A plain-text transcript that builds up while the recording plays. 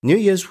New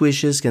Year's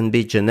wishes can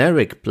be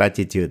generic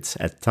platitudes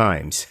at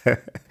times.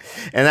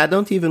 And I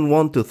don't even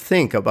want to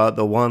think about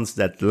the ones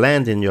that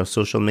land in your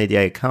social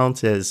media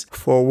accounts as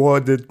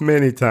forwarded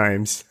many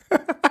times.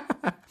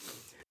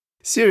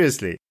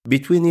 Seriously,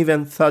 between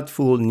even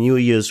thoughtful New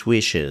Year's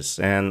wishes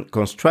and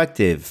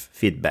constructive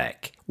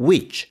feedback,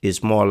 which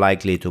is more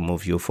likely to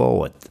move you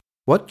forward?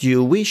 What do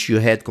you wish you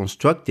had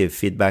constructive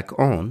feedback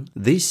on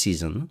this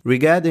season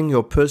regarding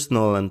your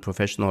personal and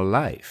professional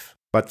life?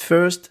 But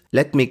first,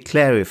 let me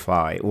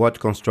clarify what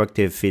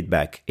constructive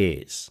feedback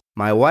is.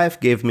 My wife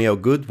gave me a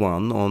good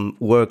one on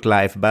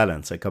work-life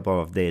balance a couple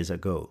of days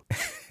ago.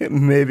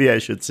 Maybe I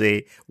should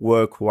say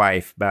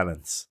work-wife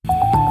balance.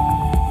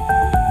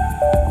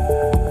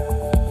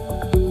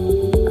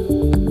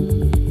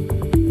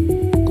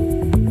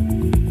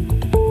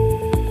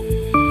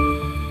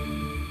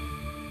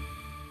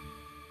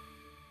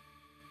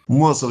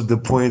 Most of the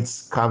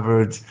points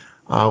covered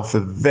with a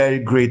very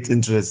great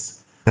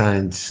interest,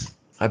 and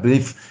I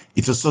believe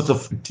it's a sort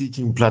of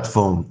teaching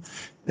platform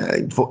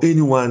for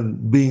anyone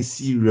being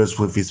serious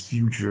with his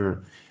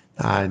future,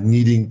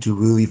 needing to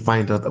really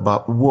find out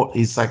about what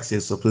is success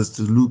is supposed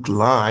to look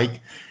like.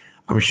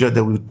 I'm sure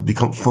that will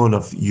become fond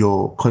of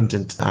your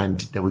content and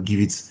that will give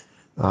it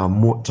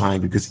more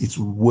time because it's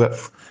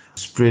worth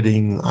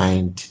spreading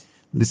and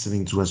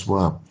listening to as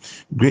well.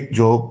 Great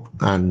job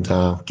and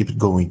keep it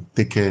going.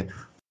 Take care.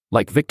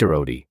 Like Victor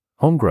Odi,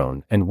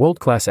 homegrown and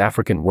world-class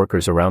African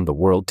workers around the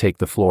world take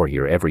the floor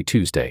here every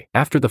Tuesday.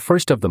 After the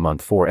first of the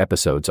month, 4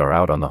 episodes are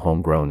out on the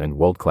Homegrown and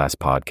World-Class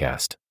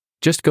podcast.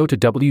 Just go to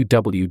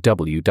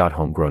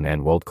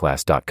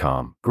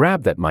www.homegrownandworldclass.com.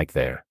 Grab that mic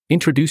there,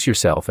 introduce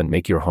yourself and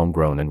make your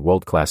homegrown and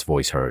world-class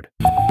voice heard.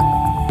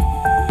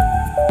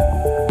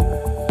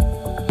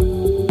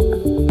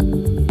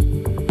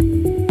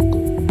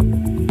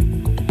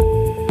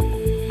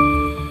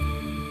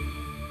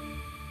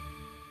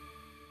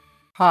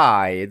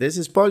 Hi, this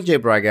is Paul J.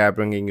 Braga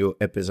bringing you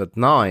episode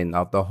 9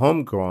 of the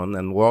Homegrown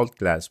and World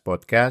Class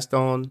podcast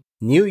on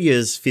New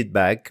Year's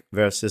feedback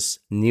versus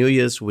New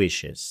Year's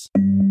wishes.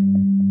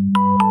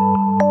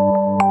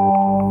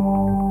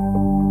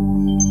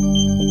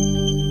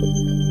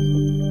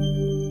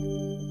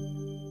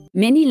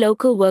 Many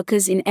local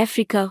workers in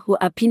Africa who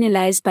are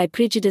penalized by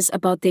prejudice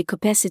about their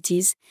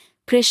capacities,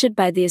 pressured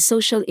by their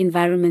social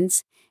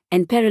environments,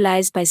 and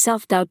paralyzed by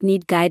self-doubt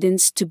need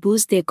guidance to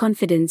boost their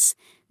confidence,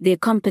 their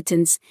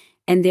competence,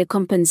 and their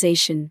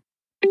compensation.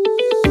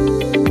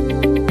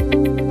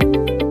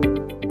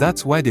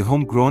 That's why the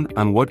Homegrown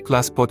and World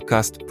Class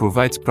podcast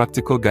provides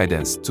practical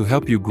guidance to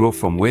help you grow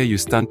from where you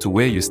stand to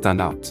where you stand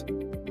out.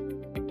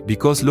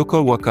 Because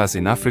local workers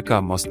in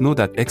Africa must know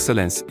that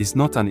excellence is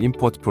not an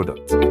import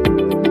product.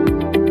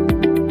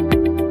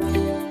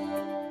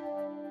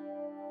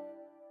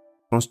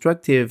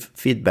 Constructive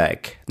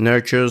feedback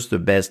nurtures the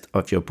best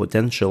of your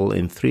potential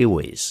in 3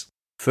 ways.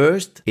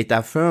 First, it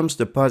affirms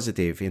the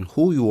positive in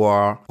who you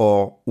are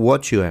or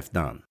what you have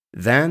done.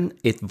 Then,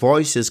 it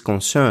voices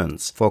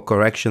concerns for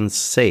correction's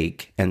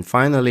sake. And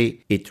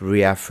finally, it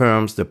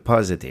reaffirms the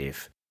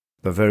positive,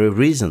 the very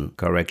reason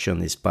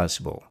correction is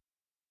possible.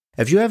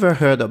 Have you ever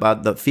heard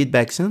about the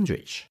feedback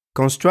sandwich?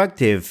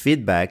 Constructive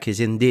feedback is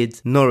indeed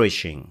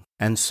nourishing,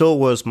 and so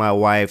was my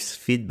wife's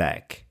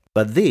feedback.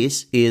 But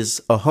this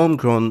is a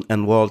Homegrown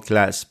and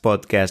World-Class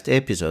podcast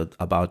episode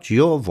about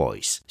your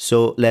voice,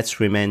 so let's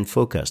remain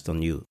focused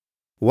on you.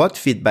 What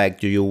feedback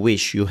do you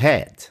wish you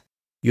had?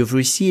 You've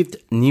received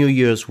New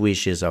Year's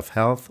wishes of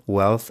health,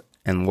 wealth,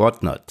 and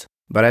whatnot.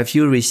 But have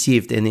you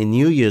received any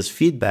New Year's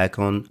feedback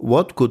on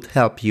what could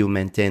help you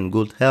maintain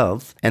good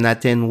health and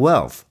attain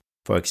wealth,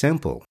 for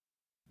example?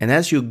 And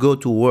as you go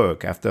to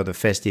work after the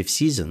festive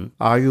season,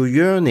 are you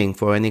yearning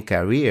for any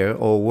career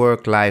or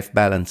work-life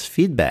balance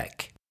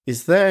feedback?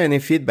 Is there any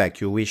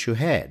feedback you wish you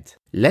had?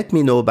 Let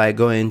me know by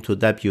going to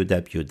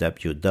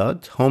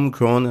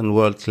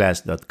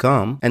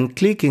www.homegrownandworldclass.com and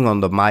clicking on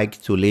the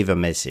mic to leave a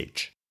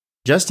message.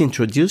 Just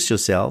introduce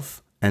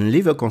yourself and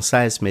leave a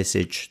concise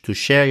message to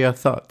share your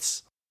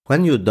thoughts.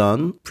 When you're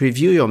done,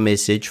 preview your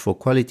message for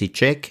quality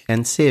check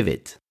and save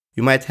it.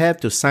 You might have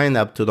to sign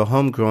up to the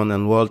Homegrown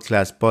and World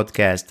Class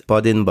podcast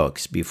pod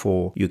inbox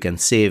before you can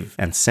save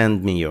and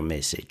send me your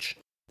message.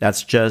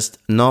 That's just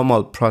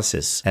normal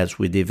process as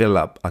we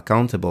develop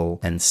accountable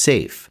and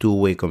safe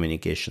two-way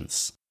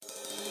communications.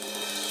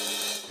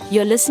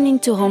 You're listening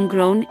to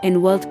Homegrown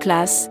and World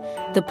Class,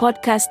 the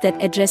podcast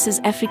that addresses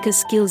Africa's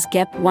skills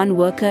gap one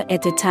worker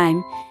at a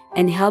time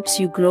and helps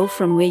you grow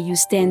from where you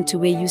stand to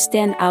where you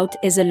stand out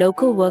as a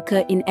local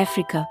worker in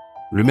Africa.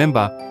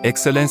 Remember,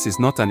 excellence is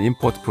not an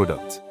import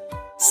product.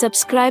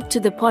 Subscribe to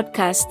the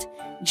podcast,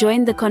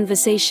 join the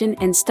conversation,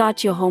 and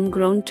start your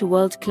homegrown to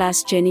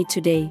world-class journey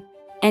today.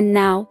 And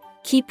now,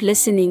 keep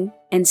listening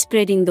and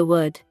spreading the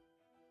word.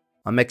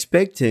 I'm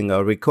expecting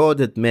a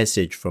recorded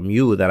message from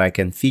you that I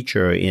can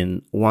feature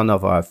in one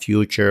of our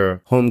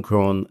future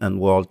Homegrown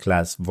and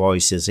World-Class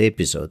Voices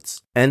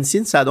episodes. And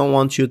since I don't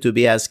want you to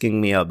be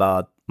asking me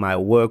about my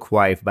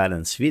work-life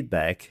balance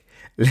feedback,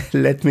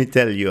 let me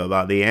tell you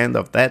about the end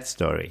of that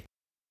story.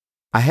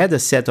 I had a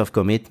set of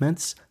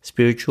commitments,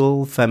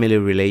 spiritual,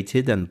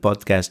 family-related, and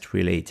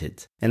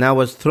podcast-related, and I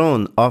was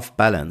thrown off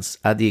balance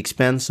at the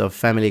expense of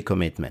family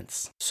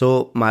commitments.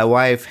 So my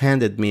wife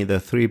handed me the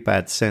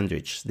 3-part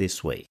sandwich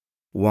this way.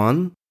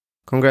 1.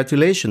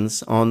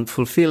 Congratulations on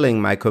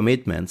fulfilling my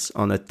commitments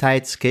on a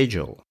tight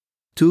schedule.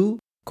 2.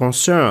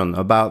 Concern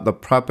about the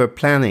proper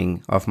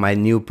planning of my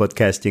new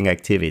podcasting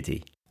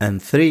activity.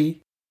 And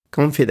 3.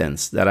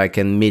 Confidence that I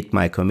can meet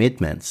my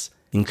commitments,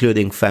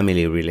 including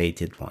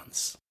family-related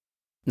ones.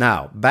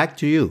 Now, back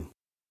to you.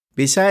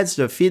 Besides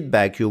the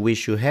feedback you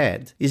wish you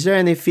had, is there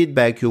any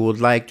feedback you would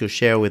like to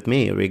share with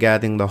me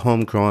regarding the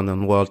Homegrown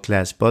and World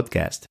Class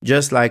podcast,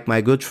 just like my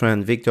good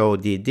friend Victor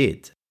Odi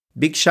did?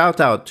 Big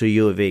shout out to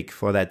you, Vic,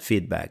 for that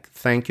feedback.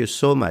 Thank you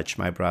so much,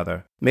 my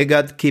brother. May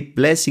God keep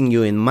blessing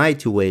you in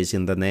mighty ways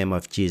in the name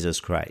of Jesus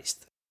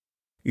Christ.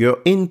 Your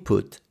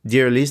input,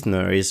 dear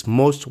listener, is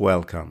most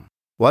welcome.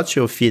 What's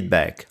your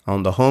feedback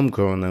on the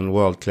Homegrown and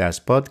World Class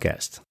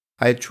podcast?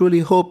 I truly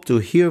hope to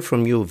hear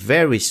from you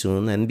very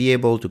soon and be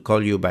able to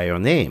call you by your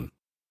name.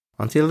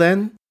 Until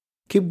then,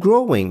 keep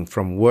growing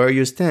from where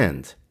you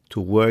stand to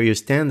where you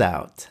stand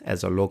out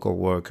as a local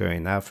worker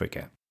in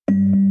Africa.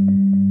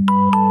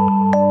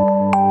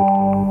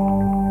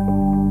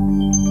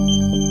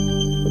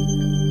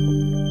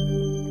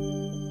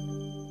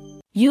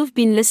 You've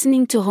been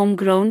listening to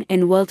Homegrown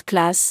and World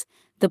Class,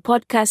 the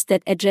podcast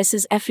that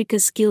addresses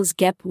Africa's skills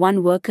gap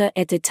one worker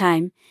at a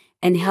time,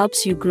 and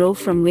helps you grow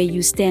from where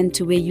you stand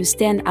to where you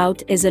stand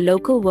out as a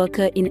local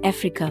worker in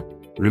Africa.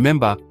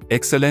 Remember,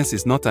 excellence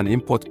is not an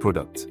import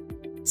product.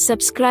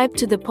 Subscribe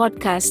to the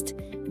podcast,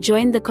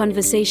 join the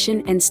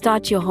conversation, and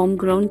start your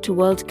homegrown to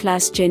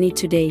world-class journey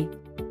today.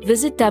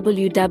 Visit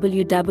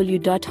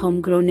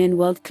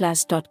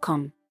www.homegrownandworldclass.com.